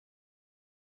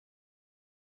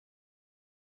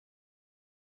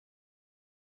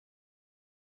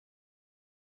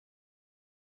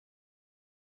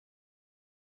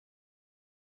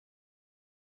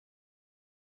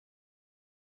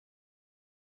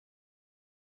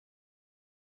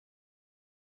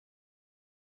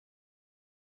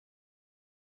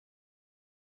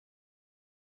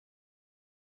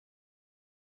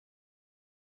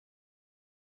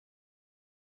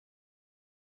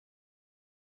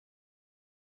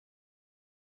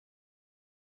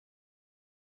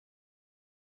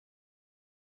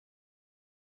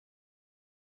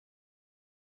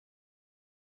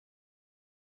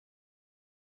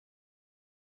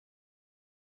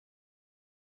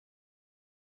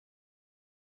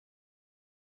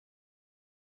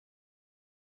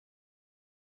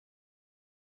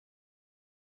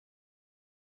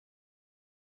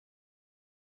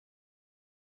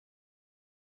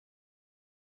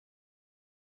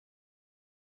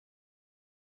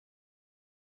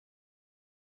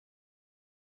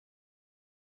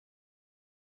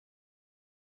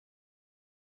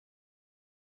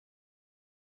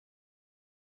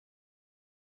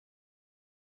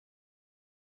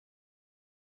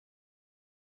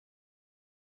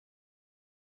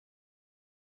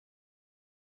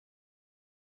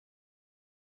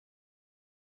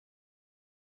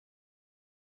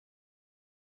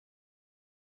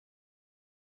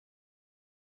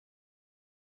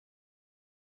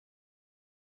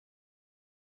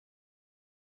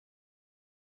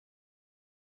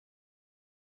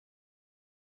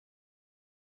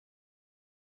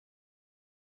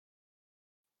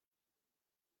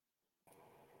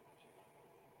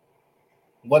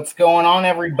What's going on,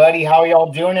 everybody? How are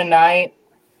y'all doing tonight?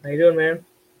 How you doing, man?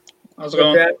 How's it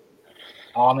going?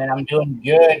 Oh, man, I'm doing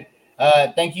good.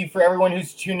 Thank you for everyone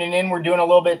who's tuning in. We're doing a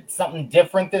little bit something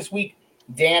different this week.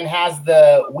 Dan has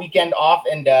the weekend off,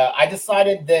 and I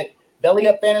decided that Belly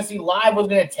Up Fantasy Live was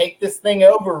going to take this thing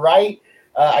over, right?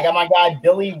 I got my guy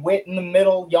Billy Witt in the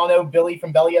middle. Y'all know Billy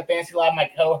from Belly Up Fantasy Live, my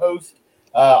co-host.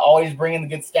 Always bringing the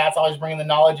good stats, always bringing the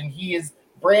knowledge, and he is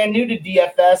brand new to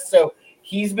DFS, so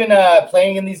he's been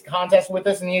playing in these contests with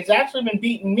us, and he's actually been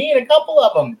beating me in a couple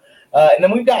of them. And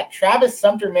then we've got Travis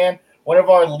Sumter, man, one of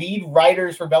our lead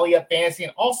writers for Belly Up Fantasy,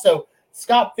 and also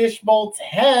Scott Fishbowl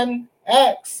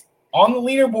 10X on the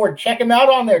leaderboard. Check him out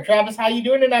on there. Travis, how you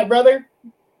doing tonight, brother?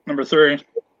 Number 3.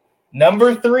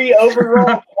 Number 3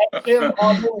 overall. Check him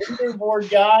on the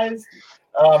leaderboard, guys.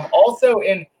 Also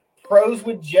in Pros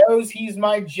with Joe's, he's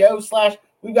my Joe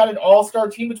 / we've got an all-star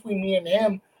team between me and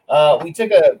him. We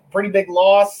took a pretty big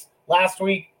loss last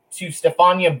week to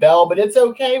Stefania Bell, but it's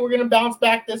okay. We're going to bounce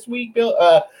back this week,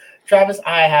 Bill. Travis,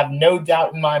 I have no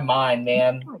doubt in my mind,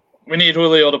 man. We need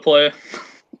Julio to play.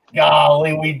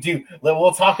 Golly, we do.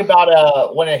 We'll talk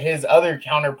about one of his other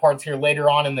counterparts here later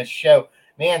on in the show.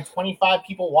 Man, 25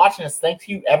 people watching us. Thank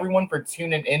you, everyone, for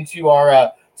tuning into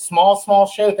our small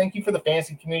show. Thank you for the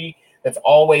fantasy community that's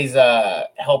always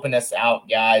helping us out,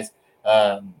 guys.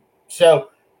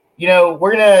 So, you know,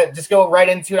 we're going to just go right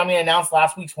into it. I'm going to announce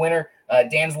last week's winner.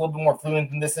 Dan's a little bit more fluent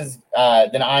than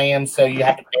than I am, so you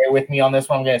have to bear with me on this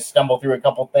one. I'm going to stumble through a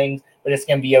couple things, but it's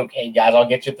going to be okay, guys. I'll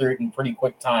get you through it in pretty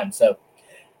quick time. So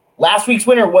last week's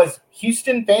winner was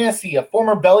Houston Fantasy, a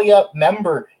former Belly Up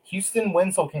member, Houston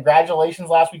Winslow. Congratulations.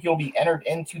 Last week you'll be entered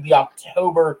into the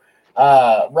October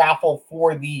raffle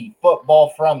for the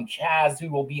football from Chaz, who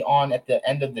will be on at the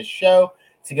end of the show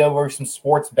to go over some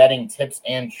sports betting tips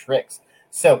and tricks.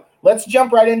 So let's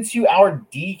jump right into our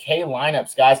DK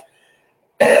lineups, guys.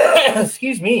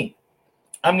 Excuse me.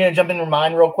 I'm going to jump into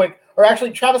mine real quick. Or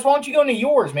actually, Travis, why don't you go into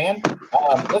yours, man?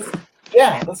 Let's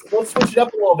switch it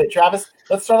up a little bit, Travis.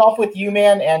 Let's start off with you,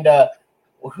 man. And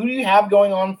who do you have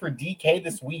going on for DK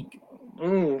this week?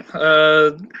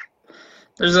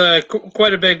 There's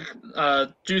quite a big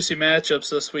juicy matchups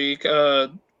this week.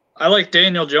 I like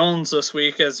Daniel Jones this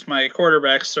week as my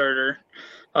quarterback starter.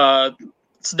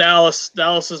 It's Dallas.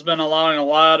 Dallas has been allowing a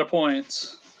lot of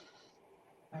points.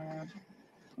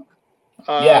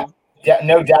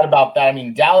 No doubt about that. I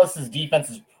mean, Dallas's defense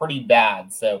is pretty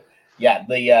bad. So, yeah,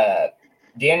 the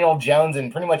Daniel Jones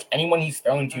and pretty much anyone he's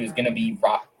thrown to is going to be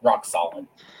rock solid.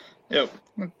 Yep.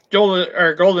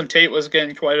 Golden Tate was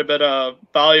getting quite a bit of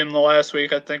volume the last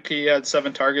week. I think he had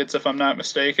 7 targets, if I'm not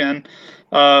mistaken.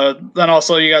 Then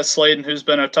also you got Slayton, who's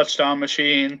been a touchdown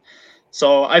machine.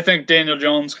 So I think Daniel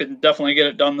Jones can definitely get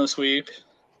it done this week.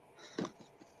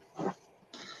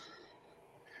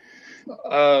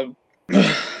 I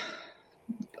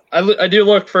do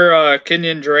look for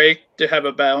Kenyon Drake to have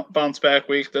a bounce back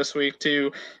week this week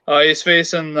too. He's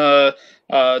facing the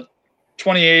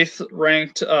 28th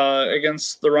ranked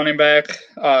against the running back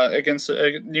against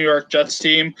a New York Jets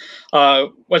team,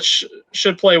 which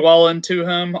should play well into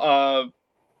him.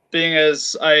 Being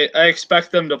as I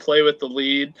expect them to play with the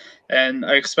lead, and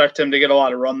I expect him to get a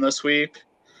lot of run this week.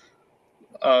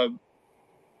 One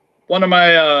of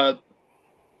my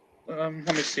let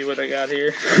me see what I got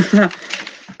here.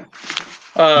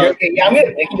 Okay, I'm going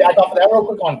to piggyback off of that real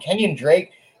quick on Kenyon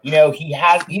Drake. You know, he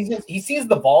sees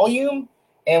the volume,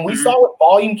 and we saw what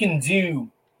volume can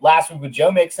do last week with Joe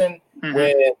Mixon,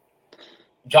 with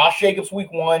Josh Jacobs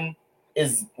week 1.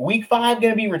 Is week 5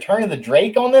 going to be return of the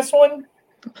Drake on this one?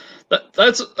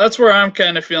 That's where I'm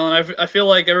kind of feeling. I feel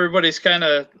like everybody's kind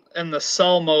of in the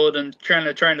sell mode and trying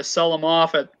to sell him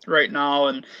off right now,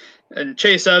 and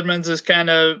Chase Edmonds has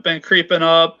kind of been creeping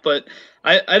up, but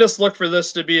I just look for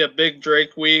this to be a big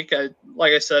Drake week.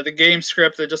 Like I said, the game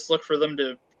script, I just look for them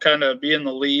to kind of be in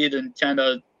the lead, and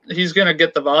he's going to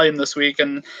get the volume this week,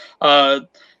 and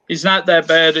he's not that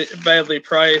badly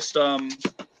priced.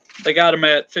 They got him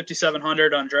at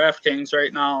 5,700 on DraftKings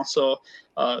right now, so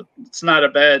it's not a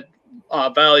bad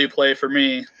value play for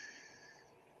me.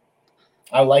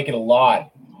 I like it a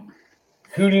lot.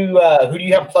 Who do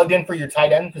you have plugged in for your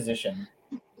tight end position?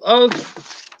 Mo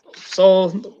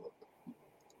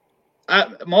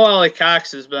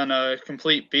Alley-Cox has been a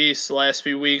complete beast the last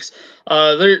few weeks.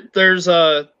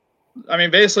 Basically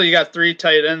you got 3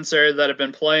 tight ends there that have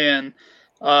been playing.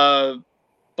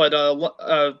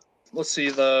 Let's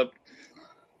see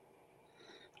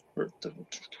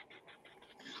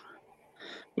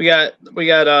we got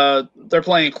they're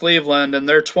playing Cleveland, and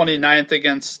they're 29th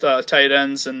against tight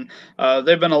ends, and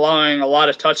they've been allowing a lot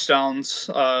of touchdowns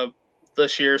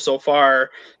this year so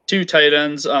far, 2 tight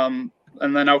ends.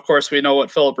 And then, of course, we know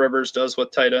what Philip Rivers does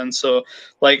with tight ends. So,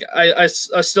 like, I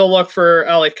still look for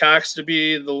Ali Cox to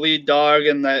be the lead dog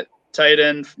in that tight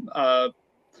end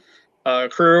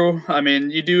crew. I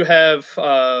mean, you do have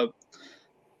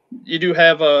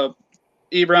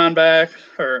Ebron back,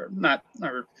 or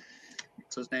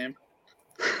what's his name?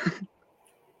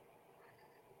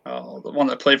 Oh, the one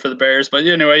that played for the Bears. But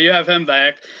anyway, you have him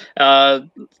back.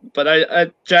 But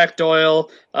I Jack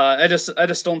Doyle. I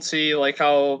just don't see like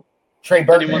how Trey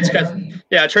Burton.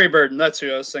 Trey Burton. That's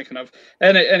who I was thinking of.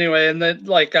 And anyway, and then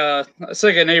like I was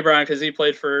thinking Ebron because he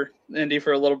played for Indy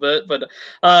for a little bit. But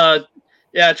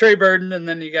Trey Burton, and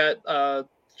then you got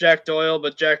Jack Doyle.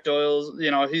 But Jack Doyle's,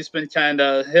 he's been kind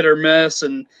of hit or miss,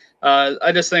 and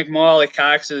I just think Mo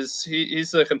Alie-Cox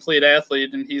he's a complete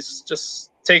athlete, and he's just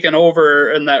taken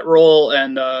over in that role,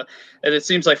 and it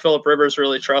seems like Philip Rivers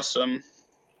really trusts him.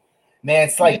 Man,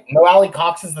 it's like Mo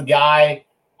Alie-Cox is the guy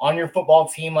on your football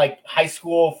team, like high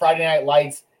school, Friday Night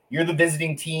Lights. You're the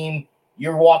visiting team.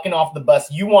 You're walking off the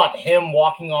bus. You want him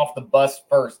walking off the bus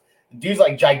first. The dude's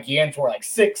like gigantor, like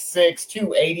 6'6",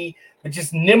 280, but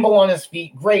just nimble on his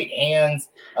feet, great hands.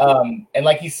 And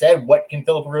like you said, what can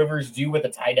Philip Rivers do with a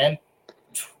tight end?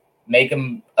 Make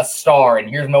him a star. And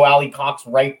here's Mo Alie-Cox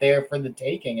right there for the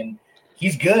taking, and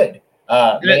he's good.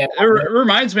 It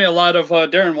reminds me a lot of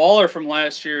Darren Waller from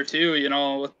last year too.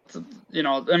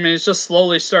 I mean, it's just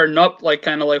slowly starting up, like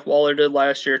kind of like Waller did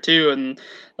last year too. And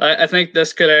I think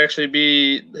this could actually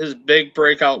be his big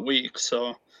breakout week.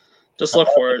 So just look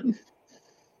for it.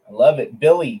 I love it,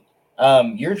 Billy.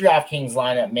 Your DraftKings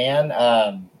lineup, man.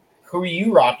 Who are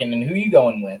you rocking, and who are you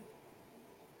going with?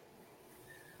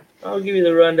 I'll give you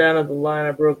the rundown of the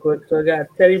lineup real quick. So I got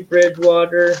Teddy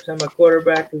Bridgewater at my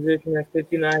quarterback position at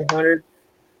 5,900.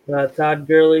 Todd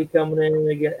Gurley coming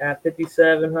in at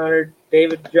 5,700.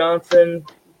 David Johnson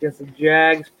against the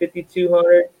Jags,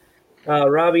 5,200.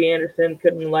 Robbie Anderson,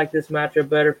 couldn't like this matchup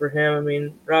better for him. I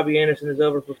mean, Robbie Anderson has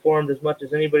overperformed as much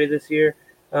as anybody this year.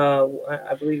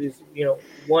 I believe he's,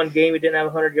 one game he didn't have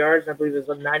 100 yards, and I believe it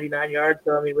was 99 yards.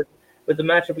 So, I mean, with the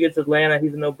matchup against Atlanta,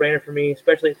 he's a no-brainer for me,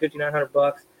 especially at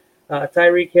 $5,900.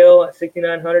 Tyreek Hill at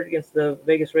 6,900 against the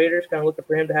Vegas Raiders, kind of looking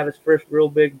for him to have his first real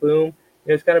big boom.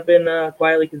 It's kind of been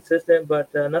quietly consistent, but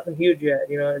nothing huge yet.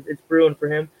 It's brewing for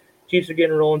him. Chiefs are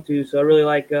getting rolling too, so I really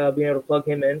like being able to plug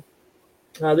him in.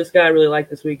 This guy I really like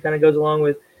this week. Kind of goes along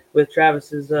with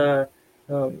Travis's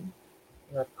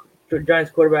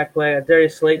Giants quarterback play.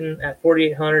 Darius Slayton at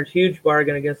 4,800, huge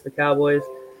bargain against the Cowboys.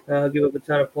 Give up a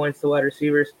ton of points to wide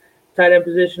receivers. Tight end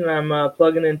position, I'm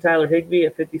plugging in Tyler Higbee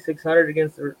at 5,600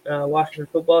 against the Washington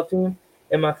football team.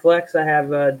 In my flex, I have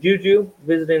Juju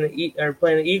playing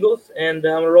the Eagles, and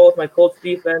I'm gonna roll with my Colts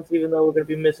defense, even though we're gonna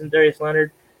be missing Darius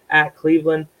Leonard at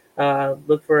Cleveland.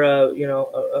 Look for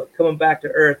a coming back to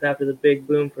earth after the big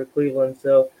boom for Cleveland.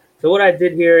 So what I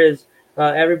did here is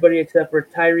everybody except for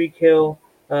Tyreek Hill,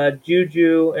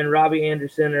 Juju, and Robbie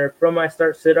Anderson are from my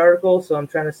start sit article. So I'm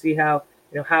trying to see how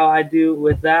I do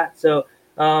with that. So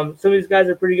some of these guys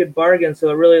are pretty good bargains. So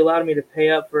it really allowed me to pay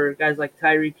up for guys like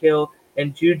Tyreek Hill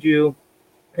and Juju,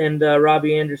 and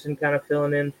Robbie Anderson kind of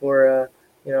filling in for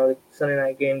the Sunday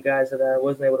night game guys that I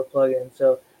wasn't able to plug in.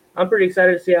 So I'm pretty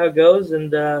excited to see how it goes,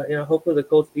 and hopefully the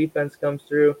Colts defense comes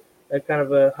through. They're kind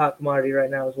of a hot commodity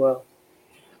right now as well.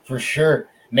 For sure,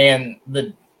 man.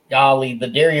 The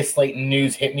Darius Slayton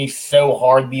news hit me so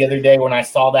hard the other day when I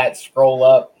saw that scroll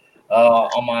up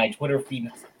on my Twitter feed.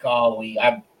 Golly,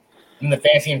 I'm in the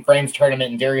Fantasy and Frames tournament,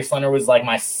 and Darius Leonard was like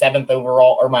my 7th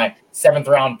overall or my 7th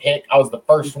round pick. I was the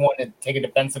first one to take a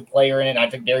defensive player in it, and I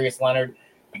took Darius Leonard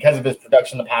because of his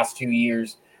production the past 2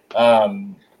 years.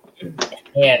 And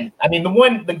I mean,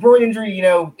 the groin injury,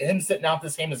 him sitting out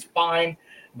this game is fine,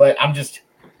 but I'm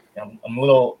a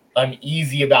little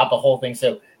uneasy about the whole thing.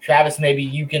 So Travis, maybe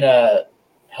you can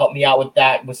help me out with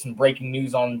that, with some breaking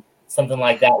news on something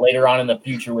like that later on in the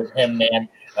future with him, man.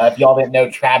 If y'all didn't know,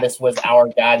 Travis was our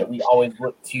guy that we always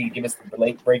look to give us the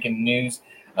late breaking news.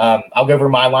 I'll go over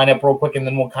my lineup real quick, and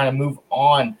then we'll kind of move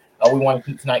on. We want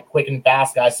to keep tonight quick and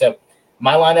fast, guys. So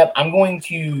my lineup, I'm going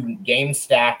to game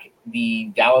stack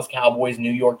the Dallas Cowboys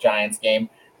New York Giants game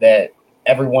that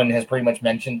everyone has pretty much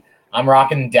mentioned. I'm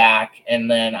rocking Dak, and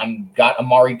then I'm got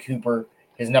Amari Cooper,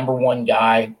 his number one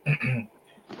guy.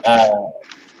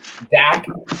 Dak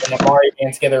and Amari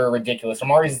and together are ridiculous.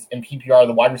 Amari's in PPR,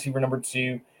 the wide receiver number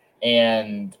 2,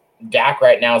 and Dak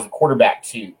right now is the quarterback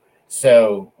 2.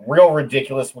 So real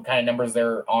ridiculous what kind of numbers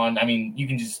they're on. I mean, you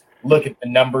can just look at the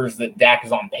numbers that Dak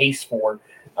is on pace for.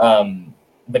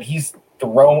 But he's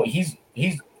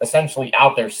essentially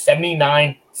out there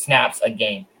 79 snaps a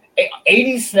game.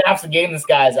 80 snaps a game this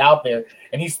guy is out there,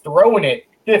 and he's throwing it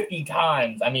 50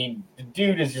 times. I mean, the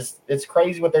dude is just – it's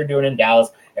crazy what they're doing in Dallas,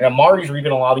 and Amari's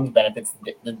reaping a lot of these benefits.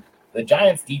 The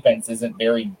Giants' defense isn't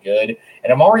very good,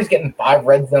 and Amari's getting 5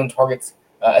 red zone targets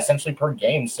essentially per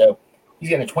game, so he's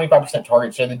getting a 25%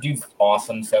 target share. The dude's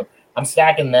awesome, so I'm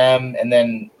stacking them, and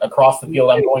then across the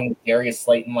field, I'm going with Darius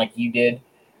Slayton like you did,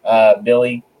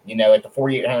 Billy. You know, at the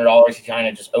 $4,800, he kind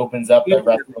of just opens up the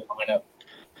rest of the lineup.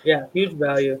 Yeah, huge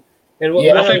value.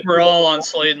 And I think we're all on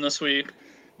Slayton this week.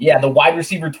 Yeah, the wide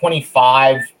receiver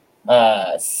 25,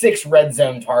 6 red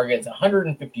zone targets,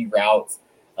 150 routes,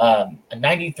 a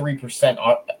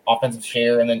 93% offensive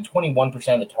share, and then 21%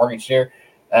 of the target share.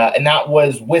 And that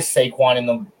was with Saquon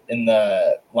in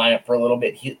the lineup for a little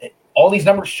bit. All these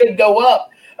numbers should go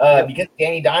up because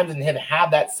Danny Dimes and him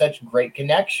have that such great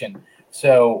connection.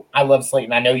 So I love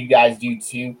Slayton. I know you guys do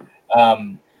too.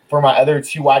 For my other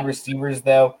 2 wide receivers,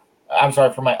 though,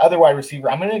 for my other wide receiver,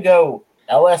 I'm going to go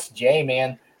LSJ,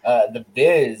 man. The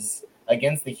Biz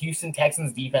against the Houston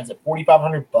Texans defense at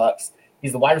 $4,500.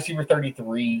 He's the wide receiver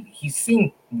 33. He's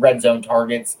seen red zone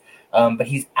targets, but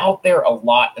he's out there a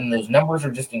lot, and those numbers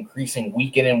are just increasing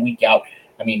week in and week out.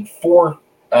 I mean, 4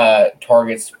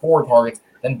 targets,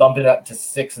 then bumped it up to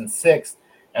 6 and 6.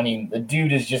 I mean, the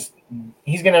dude is just –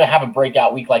 he's going to have a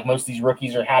breakout week like most of these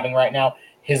rookies are having right now.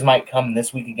 His might come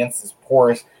this week against this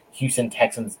porous Houston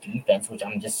Texans defense, which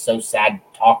I'm just so sad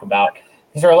to talk about.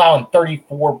 These are allowing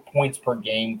 34 points per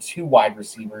game, 2 wide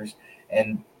receivers,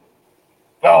 and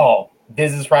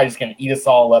Biz is probably just going to eat us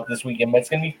all up this weekend, but it's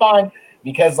going to be fine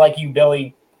because, like you,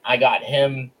 Billy, I got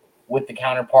him with the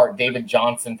counterpart, David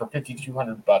Johnson, for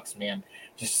 $5,200, man.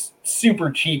 Just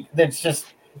super cheap. That's just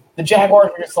the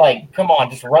Jaguars are just like, come on,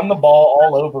 just run the ball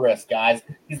all over us, guys.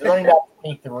 He's running back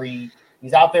 23.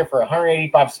 He's out there for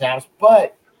 185 snaps,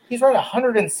 but he's running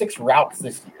 106 routes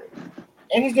this year,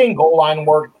 and he's getting goal line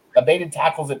work. Evaded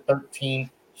tackles at 13.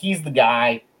 He's the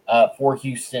guy for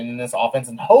Houston in this offense.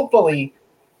 And hopefully,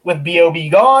 with B.O.B.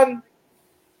 gone,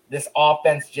 this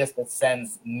offense just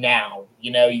ascends now.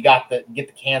 You know, you got to get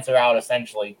the cancer out,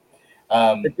 essentially.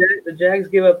 The Jags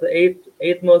give up the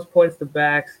eighth most points to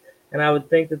backs, and I would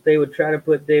think that they would try to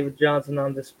put David Johnson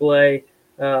on display,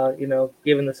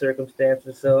 given the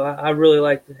circumstances. So I really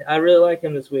like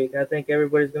him this week. I think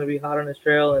everybody's going to be hot on his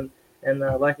trail and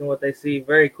liking what they see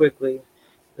very quickly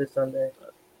this Sunday.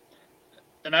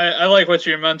 And I like what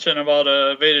you mentioned about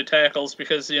evaded tackles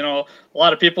because, a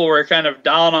lot of people were kind of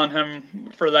down on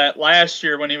him for that last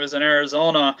year when he was in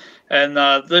Arizona. And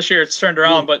this year it's turned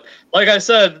around. But like I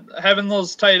said, having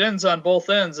those tight ends on both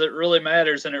ends, it really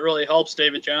matters and it really helps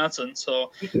David Johnson.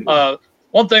 So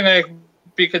one thing I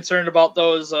be concerned about,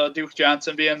 though, is Duke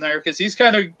Johnson being there because he's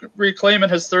kind of reclaiming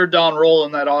his third down role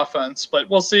in that offense. But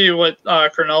we'll see what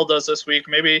Cornell does this week.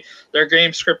 Maybe their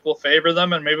game script will favor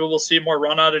them, and maybe we'll see more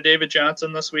run out of David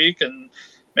Johnson this week, and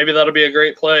maybe that'll be a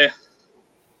great play.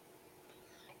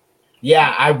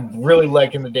 Yeah, I'm really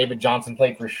liking the David Johnson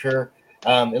play for sure.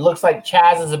 It looks like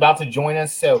Chaz is about to join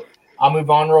us, so I'll move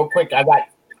on real quick. I got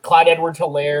Clyde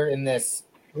Edwards-Helaire in this,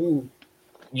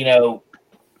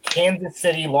 Kansas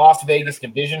City, Las Vegas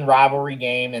division rivalry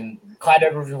game, and Clyde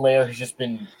Edwards-Helaire has just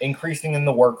been increasing in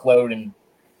the workload, and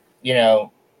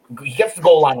he gets the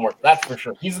goal line work. That's for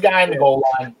sure. He's the guy in the goal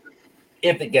line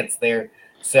if it gets there.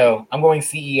 So I'm going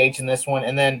CEH in this one,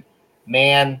 and then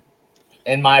man,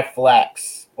 in my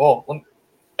flex,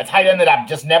 a tight end that I've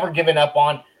just never given up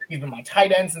on. He's been my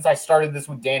tight end since I started this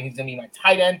with Dan. He's gonna be my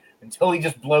tight end until he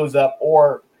just blows up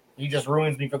or he just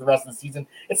ruins me for the rest of the season.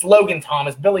 It's Logan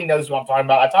Thomas. Billy knows who I'm talking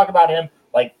about. I talk about him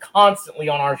like constantly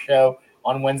on our show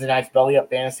on Wednesday nights, Belly Up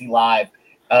Fantasy Live.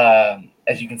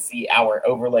 As you can see, our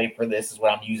overlay for this is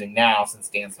what I'm using now since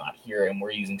Dan's not here, and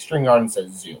we're using StreamYard instead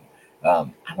of Zoom.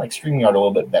 I like StreamYard a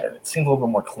little bit better. It seems a little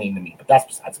bit more clean to me, but that's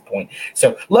besides the point.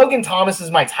 So Logan Thomas is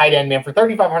my tight end, man, for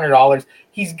 $3,500.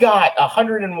 He's got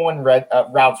 101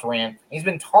 routes ran. He's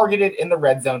been targeted in the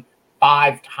red zone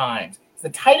 5 times. He's the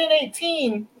tight end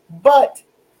 18, but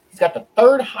he's got the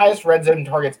 3rd highest red zone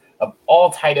targets of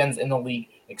all tight ends in the league,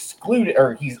 he's only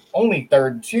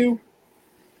 3rd to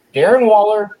Darren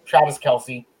Waller, Travis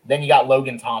Kelce. Then you got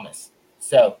Logan Thomas.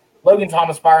 So Logan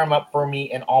Thomas, fire him up for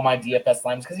me in all my DFS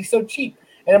lines because he's so cheap.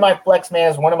 And in my flex, man,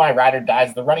 is one of my ride or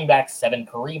dies, the running back 7,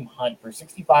 Kareem Hunt, for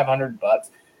 $6,500.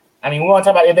 I mean, we want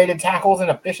to talk about evaded tackles and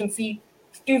efficiency.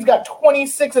 This dude's got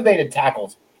 26 evaded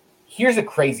tackles. Here's a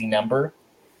crazy number.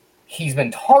 He's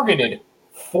been targeted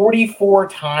 44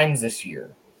 times this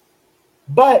year.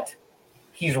 But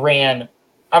he's been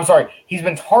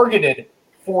targeted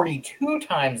 42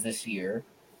 times this year,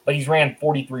 but he's ran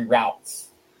 43 routes.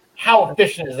 How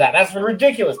efficient is that? That's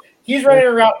ridiculous. He's running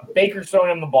around. Baker's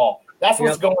throwing him the ball. That's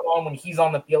what's going on when he's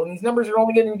on the field. And these numbers are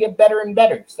only going to get better and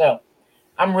better. So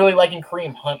I'm really liking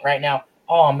Kareem Hunt right now.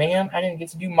 Oh, man, I didn't get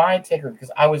to do my ticker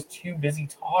because I was too busy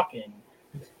talking.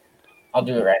 I'll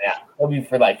do it right now. It'll be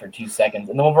for 2 seconds.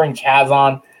 And then we'll bring Chaz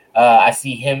on. I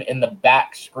see him in the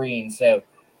back screen. So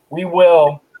we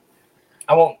will –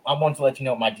 I want to let you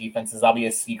know what my defense is. I'll be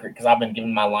a secret because I've been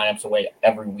giving my lineups away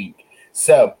every week.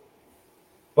 So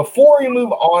before we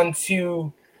move on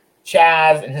to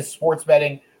Chaz and his sports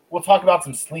betting, we'll talk about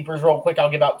some sleepers real quick. I'll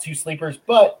give out 2 sleepers.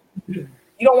 But you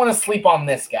don't want to sleep on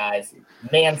this, guys.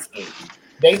 Manscaped.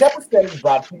 Today's episode is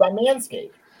brought to you by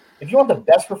Manscaped. If you want the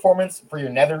best performance for your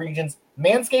nether regions,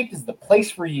 Manscaped is the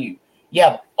place for you. You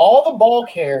have all the ball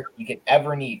care you could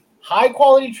ever need.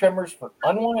 High-quality trimmers for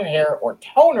unwanted hair or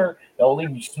toner that will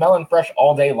leave you smelling fresh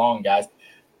all day long, guys.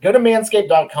 Go to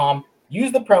manscaped.com.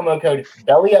 Use the promo code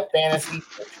BELLYUPFANTASY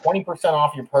for 20%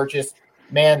 off your purchase.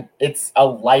 Man, it's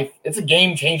a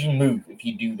game-changing move if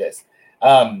you do this.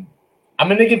 I'm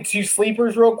going to give 2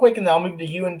 sleepers real quick, and then I'll move to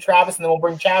you and Travis, and then we'll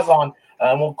bring Chaz on.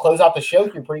 We'll close out the show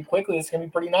here pretty quickly. It's going to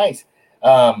be pretty nice.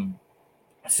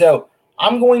 So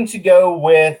I'm going to go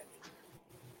with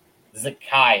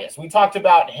Zacchaeus. We talked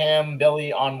about him,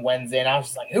 Billy, on Wednesday, and I was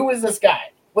just like, who is this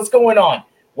guy? What's going on?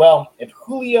 Well, if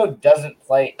Julio doesn't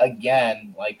play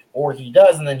again, or he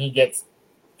does, and then he gets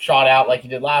shot out like he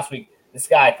did last week, this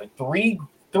guy for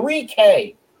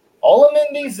 $3K,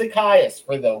 Olamide Zacchaeus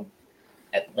for the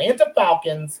Atlanta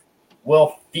Falcons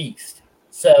will feast.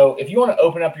 So if you want to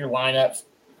open up your lineups,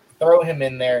 throw him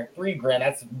in there. $3,000,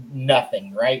 that's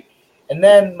nothing, right? And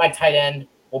then my tight end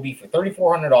will be for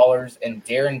 $3,400 and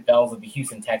Darren Fells of the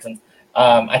Houston Texans.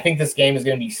 I think this game is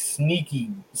going to be sneaky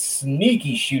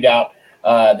shootout.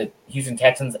 The Houston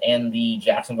Texans and the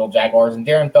Jacksonville Jaguars, and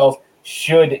Darren Fells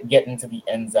should get into the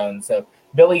end zone. So,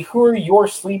 Billy, who are your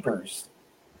sleepers?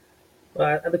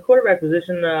 At the quarterback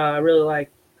position, I really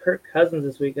like Kirk Cousins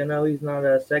this week. I know he's not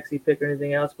a sexy pick or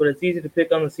anything else, but it's easy to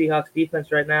pick on the Seahawks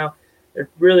defense right now. They're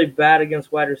really bad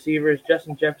against wide receivers.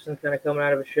 Justin Jefferson's kind of coming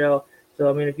out of a shell. So,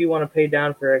 I mean, if you want to pay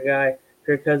down for a guy,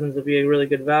 Kirk Cousins would be a really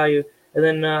good value. And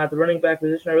then at the running back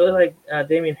position, I really like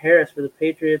Damian Harris for the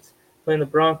Patriots, playing the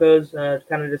Broncos,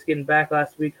 kind of just getting back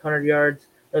last week, 100 yards.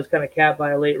 That was kind of capped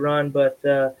by a late run, but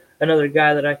another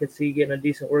guy that I could see getting a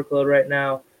decent workload right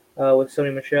now with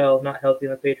Sony Michel not healthy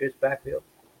in the Patriots backfield.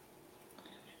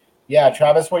 Yeah,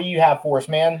 Travis, what do you have for us,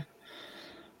 man?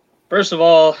 First of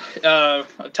all,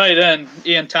 tight end,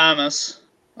 Ian Thomas,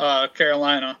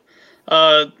 Carolina.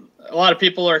 A lot of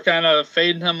people are kind of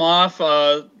fading him off.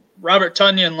 Robert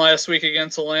Tonyan last week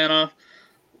against Atlanta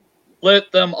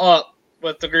lit them up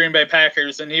with the Green Bay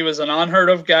Packers, and he was an unheard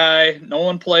of guy. No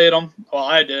one played him. Well,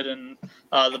 I did in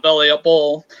the Belly Up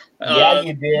Bowl. Yeah,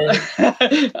 you did.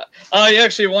 He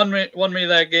actually won me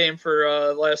that game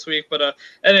for last week. But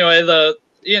anyway, the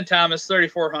Ian Thomas,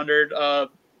 3,400.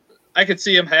 I could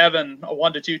see him having a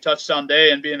 1 to 2 touchdown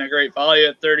day and being a great value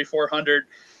at 3,400.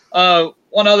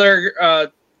 One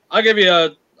other, I'll give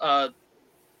you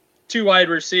 2 wide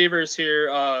receivers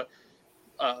here.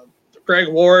 Greg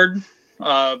Ward,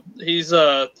 he's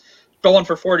going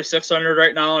for 4,600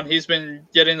 right now, and he's been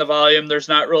getting the volume. There's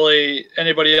not really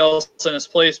anybody else in his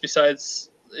place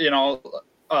besides,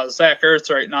 Zach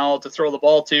Ertz right now to throw the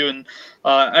ball to, and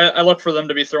I look for them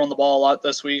to be throwing the ball a lot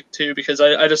this week too, because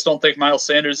I just don't think Miles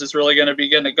Sanders is really going to be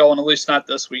getting it going, at least not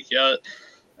this week yet.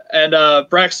 And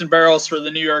Braxton Berrios for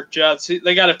the New York Jets,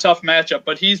 they got a tough matchup,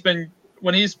 but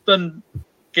when he's been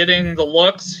getting the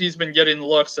looks,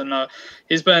 and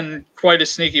he's been quite a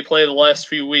sneaky play the last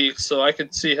few weeks. So I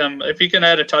could see him, if he can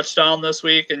add a touchdown this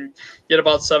week and get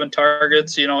about 7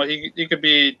 targets, he could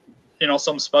be,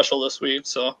 something special this week.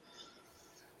 So.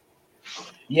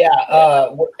 Yeah,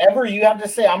 whatever you have to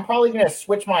say, I'm probably going to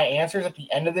switch my answers at the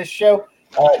end of this show,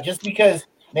 just because,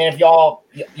 man, if y'all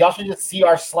should just see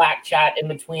our Slack chat in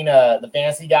between the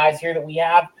fantasy guys here that we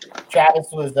have. Travis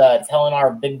was telling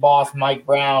our big boss, Mike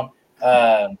Brown,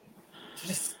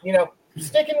 just,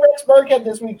 sticking Rex Burkhead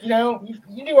this week,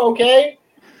 you do okay.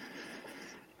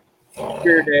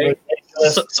 Sure, Dave.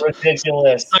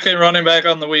 Ridiculous. Second running back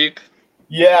on the week.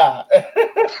 Yeah.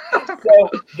 So,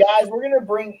 guys, we're going to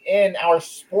bring in our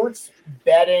sports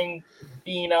betting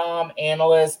phenom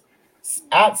analyst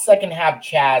at Second Half,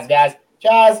 Chaz. Guys,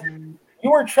 Chaz,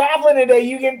 you were traveling today.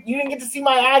 You didn't get to see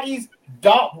my Aggies,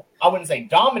 I wouldn't say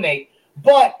dominate,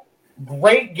 but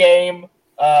great game.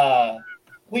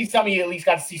 Please tell me you at least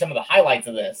got to see some of the highlights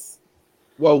of this.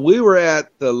 Well, we were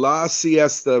at the La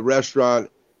Siesta restaurant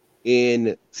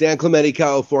in San Clemente,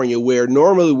 California, where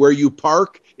normally where you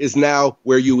park is now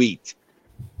where you eat.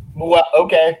 Well,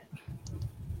 okay.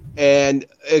 And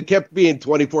it kept being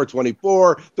 24-24,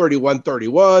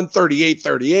 31-31,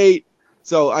 38-38.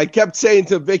 So I kept saying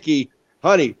to Vicky,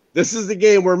 honey, this is the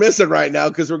game we're missing right now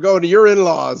because we're going to your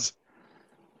in-laws.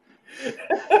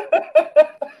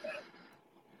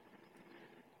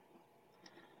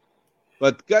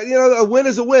 But, a win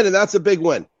is a win, and that's a big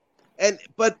win.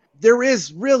 But there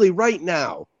is really right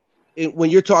now, when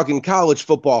you're talking college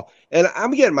football, and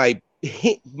I'm getting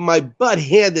my butt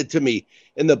handed to me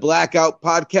in the Blackout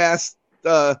podcast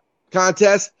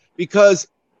contest because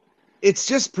it's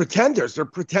just pretenders. They're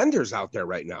pretenders out there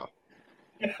right now.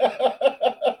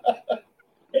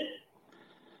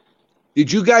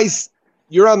 Did you guys?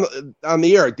 You're on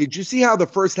the air. Did you see how the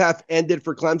first half ended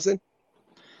for Clemson?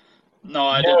 No,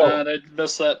 I did not. I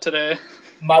missed that today.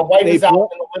 My wife is out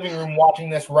in the living room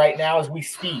watching this right now as we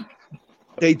speak.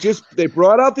 They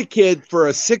brought out the kid for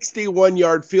a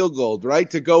 61-yard field goal, right,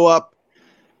 to go up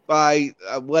by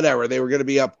whatever. They were going to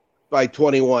be up by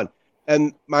 21.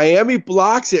 And Miami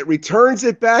blocks it, returns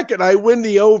it back, and I win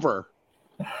the over.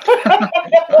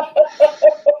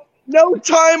 No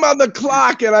time on the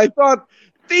clock, and I thought,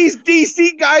 these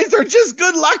DC guys are just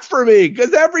good luck for me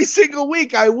because every single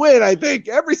week I win, I think.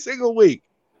 Every single week.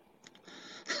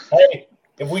 Hey,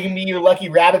 if we can be your lucky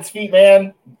rabbit's feet,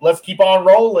 man, let's keep on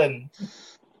rolling.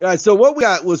 Yeah, so what we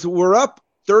got was we're up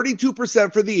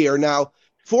 32% for the year. Now,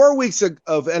 4 weeks of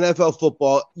NFL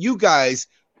football, you guys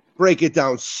break it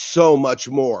down so much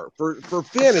more. For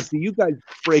fantasy, you guys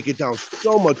break it down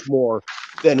so much more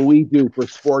than we do for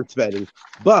sports betting.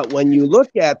 But when you look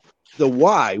at the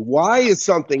why is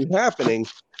something happening,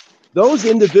 those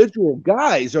individual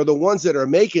guys are the ones that are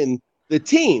making the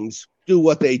teams do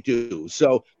what they do.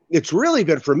 So it's really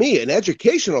been, for me, an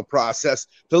educational process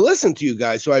to listen to you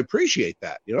guys. So I appreciate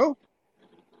that,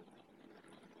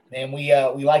 And we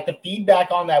like the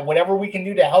feedback on that. Whatever we can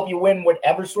do to help you win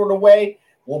whatever sort of way,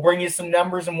 we'll bring you some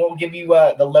numbers and we'll give you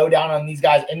the lowdown on these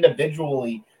guys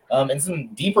individually and some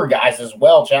deeper guys as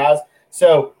well, Chaz.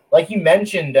 So like you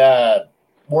mentioned,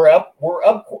 we're up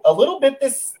a little bit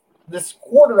this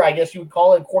quarter, I guess you would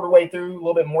call it, quarter way through, a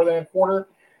little bit more than a quarter.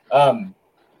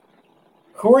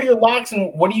 Who are your locks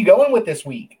and what are you going with this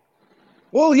week?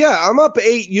 Well, yeah, I'm up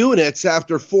 8 units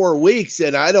after 4 weeks,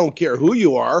 and I don't care who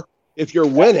you are. If you're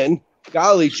winning,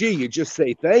 golly gee, you just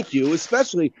say thank you,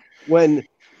 especially when,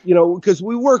 because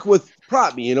we work with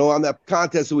Prop Me, on that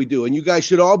contest that we do. And you guys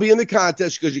should all be in the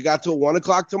contest because you got till 1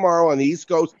 o'clock tomorrow on the East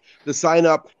Coast to sign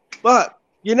up. But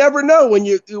you never know when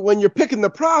you're picking the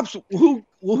props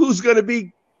who's going to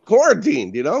be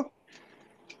quarantined,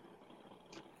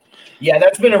 Yeah,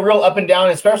 that's been a real up and down,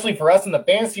 especially for us in the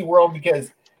fantasy world,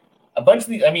 because a bunch of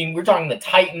these, we're talking the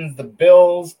Titans, the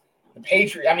Bills, the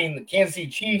Patriots, the Kansas City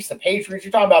Chiefs, the Patriots.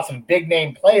 You're talking about some big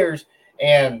name players.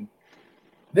 And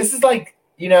this is like,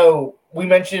 we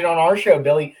mentioned it on our show,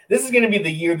 Billy, this is going to be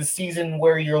the year, the season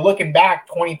where you're looking back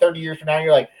 20, 30 years from now, and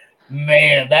you're like,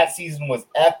 man, that season was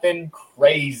effing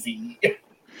crazy.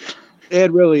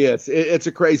 It really is. It's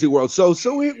a crazy world. So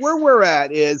where we're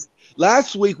at is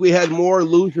last week we had more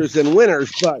losers than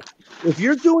winners, but if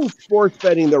you're doing sports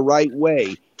betting the right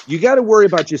way, you got to worry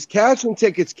about just cashing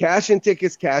tickets.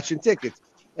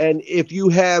 And if you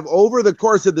have, over the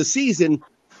course of the season,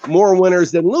 more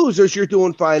winners than losers, you're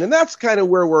doing fine. And that's kind of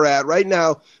where we're at. Right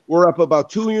now, we're up about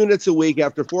 2 units a week.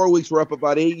 After 4 weeks, we're up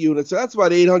about 8 units. So that's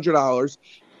about $800.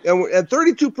 And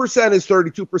 32% is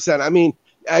 32%.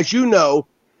 As you know,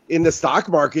 in the stock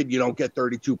market, you don't get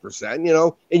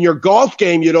 32%. In your golf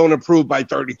game, you don't improve by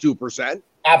 32%.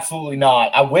 Absolutely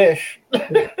not. I wish.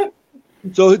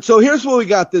 So here's what we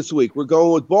got this week. We're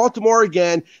going with Baltimore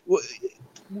again.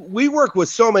 We work with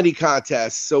so many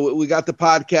contests. So we got the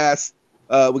podcast.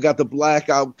 We got the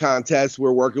Blackout contest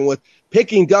we're working with.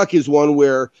 Picking Duck is one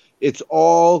where it's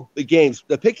all the games.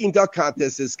 The Picking Duck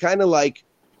contest is kind of like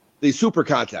the Super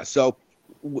Contest. So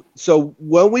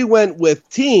when we went with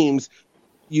teams,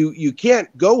 you can't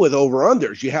go with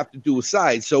over-unders. You have to do a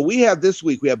side. So we have this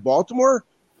week, we have Baltimore.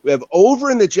 We have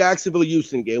over in the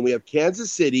Jacksonville-Houston game. We have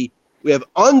Kansas City. We have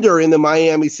under in the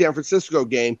Miami-San Francisco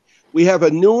game. We have a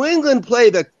New England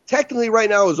play that technically right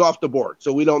now is off the board,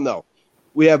 so we don't know.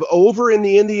 We have over in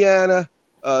the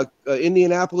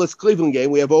Indianapolis-Cleveland game.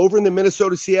 We have over in the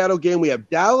Minnesota-Seattle game. We have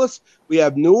Dallas. We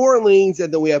have New Orleans,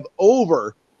 and then we have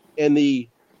over in the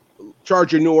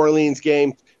Charger-New Orleans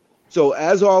game. So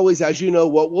as always, as you know,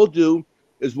 what we'll do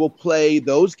is we'll play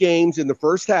those games in the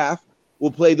first half.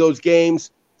 We'll play those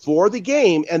games for the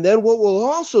game, and then what we'll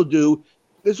also do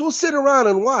is we'll sit around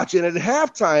and watch. And at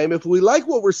halftime, if we like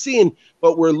what we're seeing,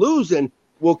 but we're losing,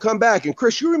 we'll come back. And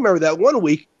Chris, you remember that one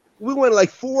week we went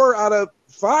like 4 out of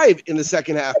 5 in the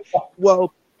second half.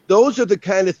 Well, those are the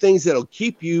kind of things that'll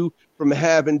keep you from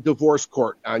having divorce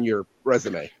court on your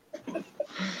resume.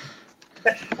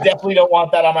 Definitely don't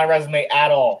want that on my resume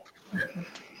at all.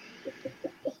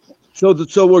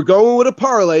 So we're going with a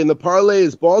parlay, and the parlay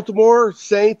is Baltimore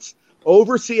Saints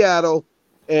over Seattle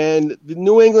and the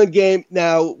New England game.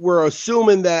 Now, we're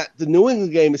assuming that the New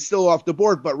England game is still off the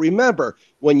board, but remember,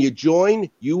 when you join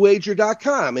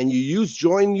uwager.com and you use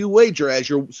Join UWager as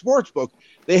your sports book,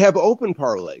 they have open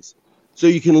parlays. So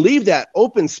you can leave that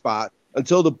open spot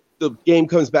until the game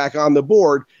comes back on the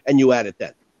board, and you add it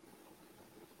then.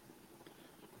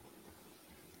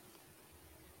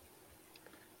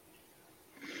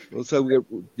 So did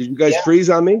you guys freeze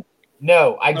on me?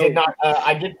 No, I did not.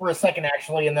 I did for a second,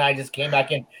 actually, and then I just came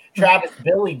back in. Travis,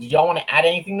 Billy, do y'all want to add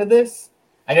anything to this?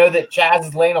 I know that Chaz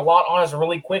is laying a lot on us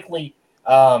really quickly,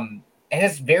 and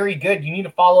it's very good. You need to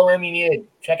follow him. You need to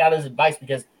check out his advice,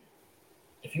 because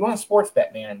if you want a sports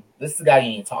bet, man, this is the guy you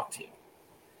need to talk to.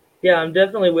 Yeah, I'm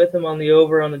definitely with him on the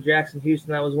over on the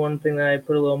Jackson-Houston. That was one thing that I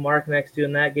put a little mark next to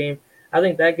in that game. I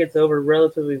think that gets over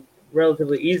relatively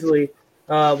easily.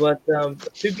 But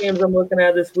two games I'm looking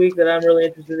at this week that I'm really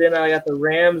interested in. I got the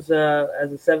Rams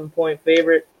as a 7-point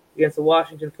favorite against the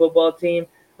Washington football team.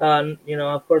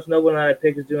 Of course, no one that I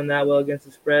picked is doing that well against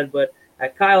the spread. But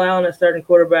at Kyle Allen at starting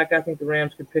quarterback, I think the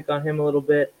Rams could pick on him a little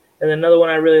bit. And then another one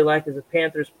I really like is the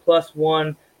Panthers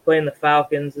 +1 playing the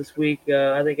Falcons this week.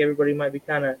 I think everybody might be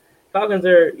Falcons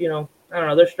are, I don't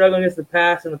know, they're struggling against the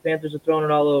pass, and the Panthers are throwing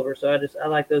it all over. So I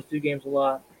like those two games a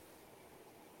lot.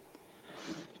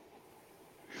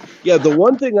 Yeah, the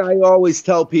one thing I always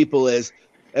tell people is,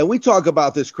 and we talk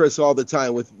about this, Chris, all the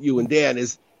time with you and Dan,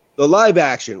 is the live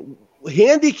action.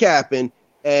 Handicapping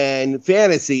and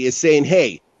fantasy is saying,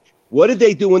 hey, what did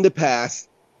they do in the past?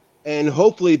 And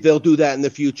hopefully they'll do that in the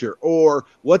future. Or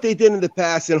what they did in the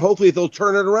past, and hopefully they'll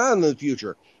turn it around in the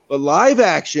future. But live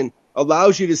action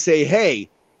allows you to say, hey,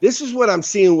 this is what I'm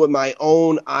seeing with my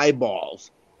own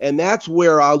eyeballs. And that's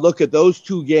where I'll look at those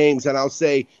two games and I'll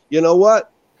say, you know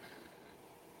what?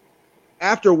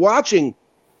 After watching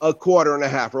a quarter and a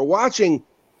half or watching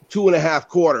 2.5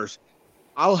 quarters,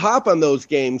 I'll hop on those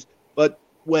games. But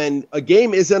when a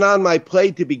game isn't on my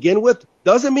plate to begin with,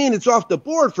 doesn't mean it's off the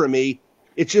board for me.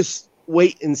 It's just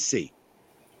wait and see.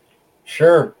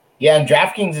 Sure. Yeah, and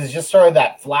DraftKings has just started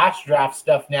that flash draft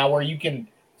stuff now where you can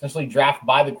essentially draft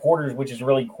by the quarters, which is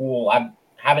really cool. I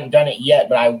haven't done it yet,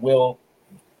 but I will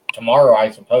tomorrow,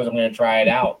 I suppose. I'm going to try it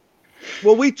out.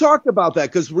 Well, we talked about that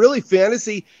because really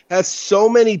fantasy has so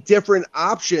many different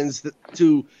options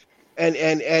and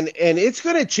it's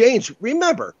going to change.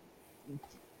 Remember,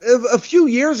 a few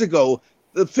years ago,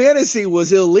 the fantasy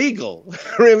was illegal,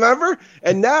 remember?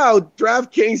 And now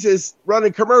DraftKings is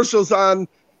running commercials on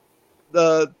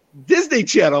the Disney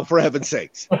Channel, for heaven's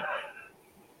sakes.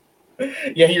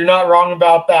 Yeah, you're not wrong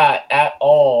about that at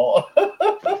all.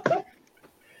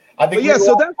 I think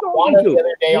so that's all we do. The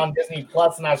other day on Disney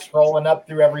Plus, and I was scrolling up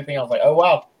through everything. I was like, oh,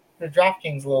 wow, there's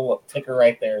DraftKings little ticker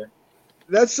right there.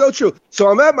 That's so true. So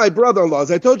I'm at my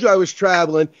brother-in-law's. I told you I was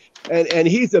traveling, and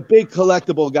he's a big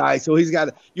collectible guy. So he's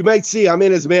got – you might see – I'm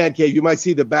in his man cave. You might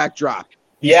see the backdrop.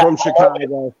 He's from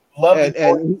Chicago. Love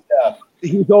and stuff.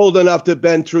 He's old enough to have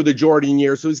been through the Jordan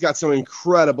years, so he's got some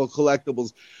incredible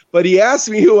collectibles. But he asked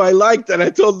me who I liked, and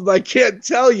I told him I can't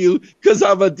tell you because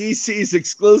I'm a DC's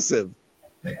exclusive.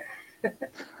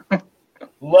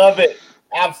 Love it.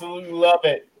 Absolutely love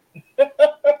it.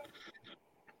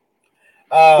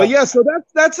 But yeah, so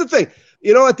that's the thing.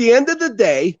 At the end of the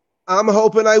day, I'm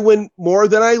hoping I win more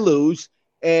than I lose.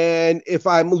 And if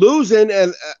I'm losing,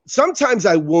 and sometimes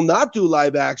I will not do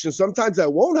live action, sometimes I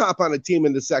won't hop on a team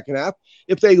in the second half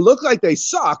if they look like they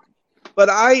suck. But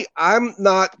I'm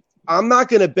not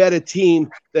going to bet a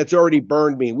team that's already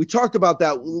burned me. We talked about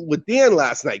that with Dan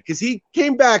last night because he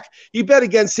came back. He bet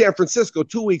against San Francisco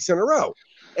 2 weeks in a row.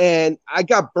 And I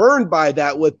got burned by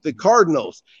that with the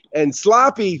Cardinals. And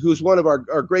Sloppy, who's one of our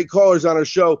great callers on our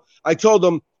show, I told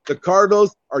him the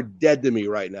Cardinals are dead to me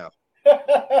right now.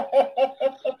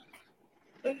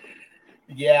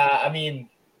 Yeah, I mean.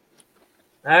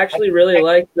 I actually really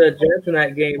like the Jets in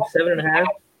that game, 7.5.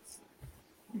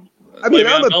 I mean,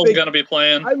 I'm going to be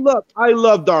playing. I love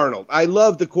Darnold. I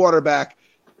love the quarterback,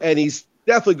 and he's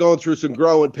definitely going through some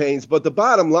growing pains. But the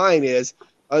bottom line is,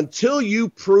 until you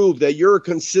prove that you're a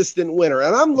consistent winner,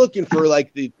 and I'm looking for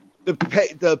like the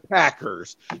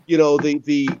Packers,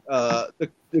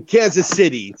 the Kansas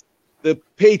City, the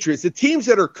Patriots, the teams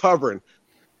that are covering.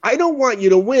 I don't want you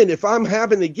to win if I'm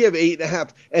having to give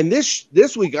 8.5. And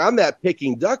this week on that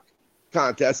picking duck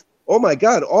contest. Oh, my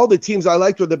God, all the teams I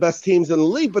liked were the best teams in the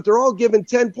league, but they're all given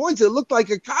 10 points. It looked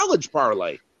like a college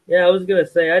parlay. Yeah, I was gonna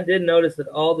say I did notice that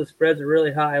all the spreads are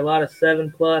really high. A lot of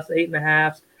 7+,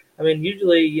 8.5s. I mean,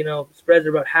 usually spreads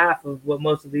are about half of what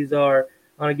most of these are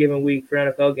on a given week for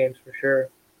NFL games for sure.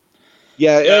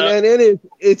 Yeah, and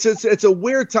it's a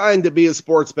weird time to be a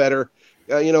sports bettor.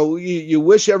 You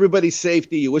wish everybody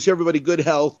safety, you wish everybody good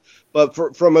health, but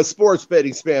from a sports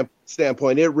betting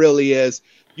standpoint, it really is.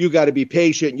 You got to be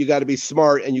patient, you got to be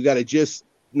smart, and you got to just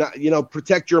not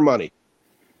protect your money.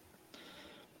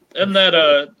 In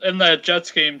that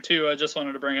Jets game too, I just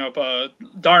wanted to bring up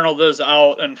Darnold is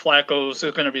out and Flacco's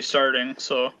going to be starting.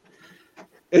 So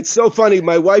it's so funny.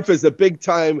 My wife is a big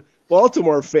time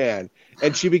Baltimore fan,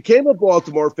 and she became a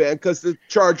Baltimore fan because the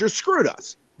Chargers screwed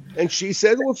us. And she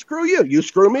said, well, screw you. You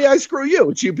screw me, I screw you.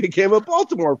 And she became a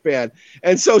Baltimore fan.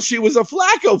 And so she was a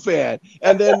Flacco fan.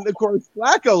 And then, of course,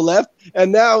 Flacco left.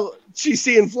 And now she's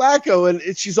seeing Flacco,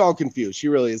 and she's all confused. She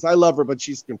really is. I love her, but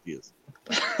she's confused.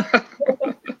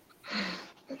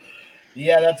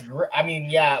 Yeah, that's great. I mean,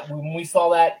 yeah, when we saw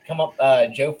that come up,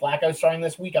 Joe Flacco starting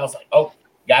this week, I was like, oh,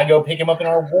 got to go pick him up in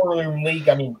our War Room League.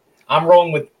 I mean, I'm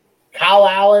rolling with Kyle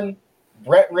Allen,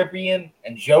 Brett Ripien,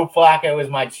 and Joe Flacco as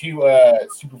my two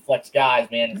super flex guys,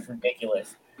 man. It's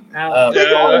ridiculous.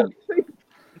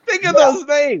 Think of those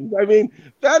names. I mean,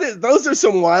 those are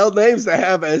some wild names to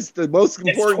have as the most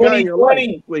important guy in your life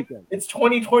this weekend. It's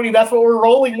 2020. That's what we're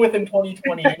rolling with in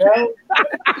 2020, you know?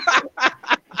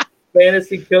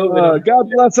 Fantasy COVID. God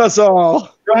bless us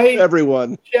all. Right?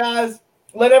 Everyone. Jazz,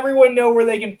 let everyone know where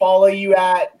they can follow you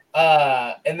at.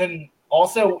 And then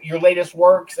also your latest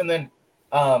works, and then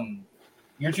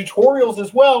your tutorials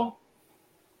as well.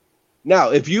 Now,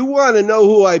 if you want to know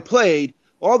who I played,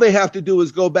 all they have to do is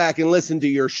go back and listen to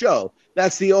your show.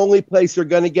 That's the only place they're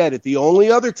going to get it. The only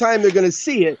other time they're going to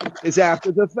see it is after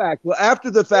the fact. Well,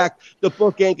 after the fact, the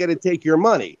book ain't going to take your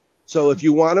money. So if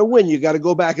you want to win, you got to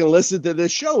go back and listen to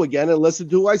this show again and listen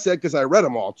to who I said, because I read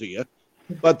them all to you.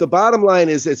 But the bottom line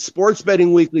is that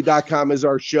sportsbettingweekly.com is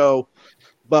our show.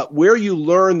 But where you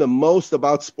learn the most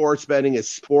about sports betting is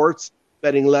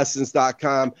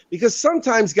sportsbettinglessons.com, because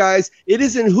sometimes, guys, it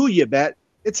isn't who you bet,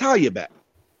 it's how you bet.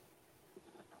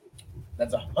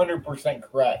 That's 100%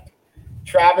 correct.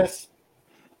 Travis,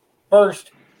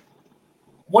 first,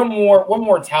 one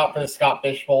more tout for the Scott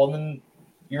Fish Bowl, and then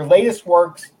your latest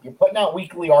works. You're putting out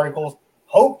weekly articles.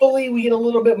 Hopefully, we get a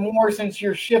little bit more since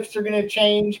your shifts are going to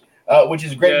change, which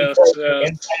is great. Yes, because yes. Your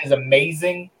insight is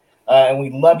amazing, and we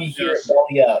love you here at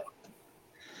Belly Up.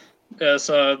 Yes,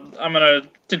 I'm going to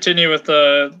continue with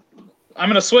I'm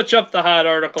going to switch up the hot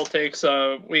article takes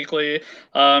weekly.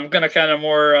 I'm going to kind of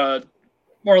more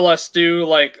or less do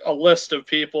like a list of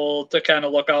people to kind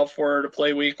of look out for to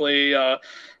play weekly,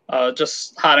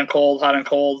 just hot and cold,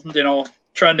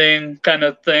 trending kind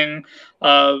of thing.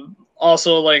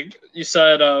 Also, like you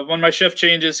said, when my shift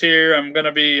changes here, I'm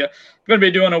gonna be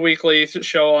doing a weekly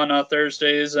show on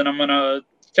Thursdays, and I'm gonna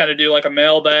kind of do like a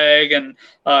mailbag and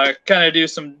kind of do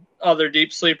some other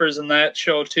deep sleepers in that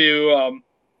show too.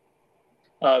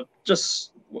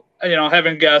 Just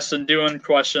having guests and doing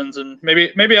questions, and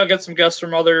maybe I'll get some guests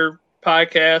from other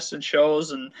podcasts and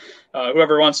shows, and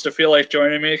whoever wants to feel like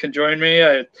joining me can join me.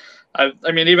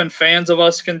 I mean, even fans of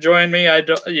us can join me.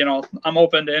 I'm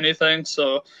open to anything,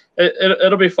 so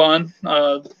it'll be fun.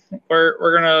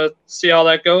 We're gonna see how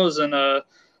that goes, and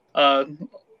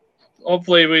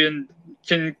hopefully we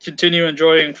can continue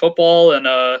enjoying football, and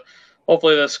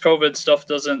hopefully this COVID stuff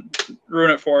doesn't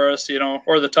ruin it for us,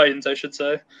 or the Titans, I should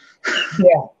say.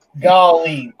 Yeah,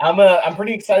 golly, I'm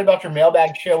pretty excited about your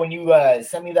mailbag show. When you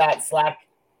sent me that Slack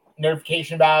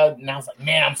notification about it, and I was like,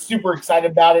 man, I'm super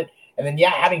excited about it. And then,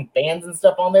 having fans and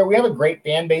stuff on there. We have a great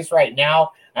fan base right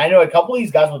now. I know a couple of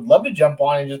these guys would love to jump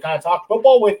on and just kind of talk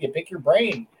football with you, pick your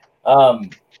brain. I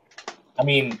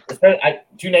mean,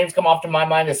 two names come off to my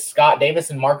mind is Scott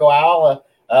Davis and Marco Ayala.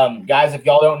 Guys, if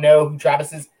y'all don't know who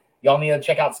Travis is, y'all need to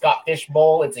check out Scott Fish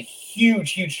Bowl. It's a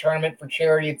huge, huge tournament for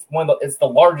charity. It's the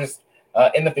largest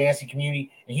in the fantasy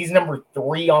community, and he's number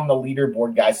 3 on the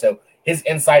leaderboard, guys. So his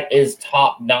insight is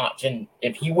top notch, and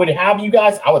if he would have you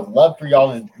guys, I would love for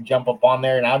y'all to jump up on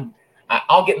there, and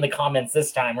I'll get in the comments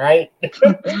this time, right?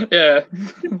 Yeah.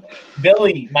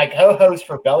 Billy, my co-host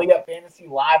for Belly Up Fantasy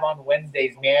live on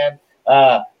Wednesdays, man.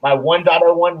 My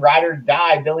 1.01 ride or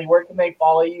die. Billy, where can they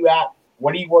follow you at?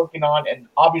 What are you working on? And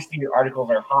obviously your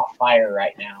articles are hot fire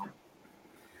right now.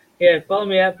 Yeah, follow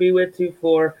me at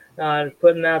BWIT24,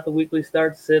 putting out the weekly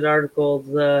start sit articles,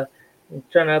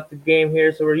 trying to up the game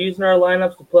here. So we're using our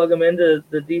lineups to plug them into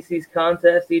the DC's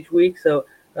contest each week. So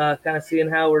kind of seeing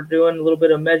how we're doing, a little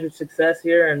bit of measured success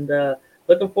here, and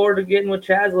looking forward to getting with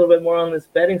Chaz a little bit more on this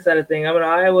betting side of thing. I'm in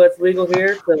Iowa; it's legal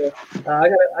here, so I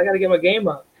gotta get my game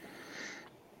up.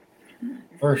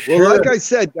 For sure. Well, like I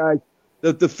said, guys,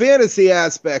 the fantasy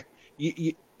aspect,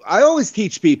 I always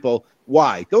teach people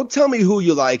why. Don't tell me who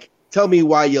you like. Tell me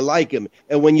why you like him.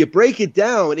 And when you break it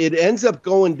down, it ends up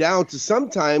going down to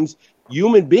sometimes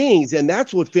human beings. And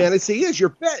that's what fantasy is. You're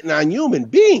betting on human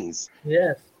beings.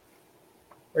 Yes.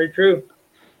 Very true.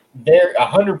 They're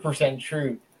 100%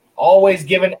 true. Always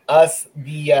giving us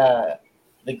the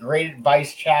great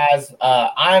advice, Chaz.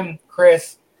 I'm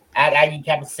Chris at Aggie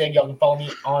Kappa Sig. Y'all can follow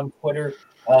me on Twitter.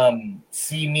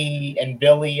 See me and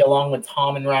Billy along with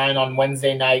Tom and Ryan on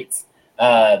Wednesday nights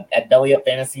at Belly Up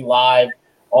Fantasy Live.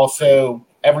 Also,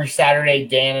 every Saturday,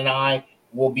 Dan and I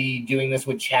will be doing this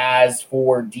with Chaz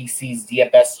for DC's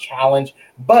DFS Challenge.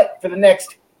 But for the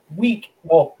next week,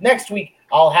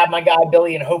 I'll have my guy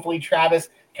Billy, and hopefully Travis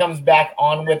comes back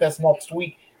on with us next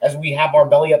week as we have our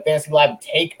Belly Up Fantasy Live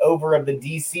takeover of the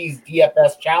DC's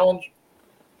DFS Challenge.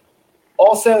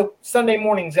 Also, Sunday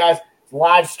mornings, guys,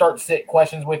 live start-sit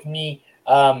questions with me.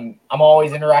 I'm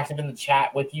always interactive in the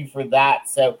chat with you for that.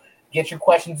 So get your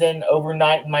questions in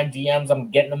overnight in my DMs. I'm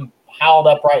getting them piled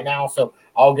up right now. So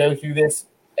I'll go through this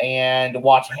and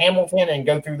watch Hamilton and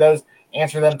go through those,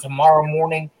 answer them tomorrow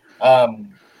morning.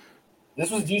 This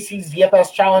was DC's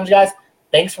DFS Challenge, guys.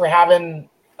 Thanks for having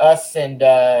us and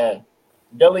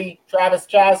Billy, Travis,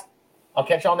 Chaz. I'll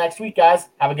catch y'all next week, guys.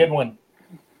 Have a good one.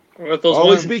 With those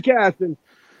Always wins. be casting.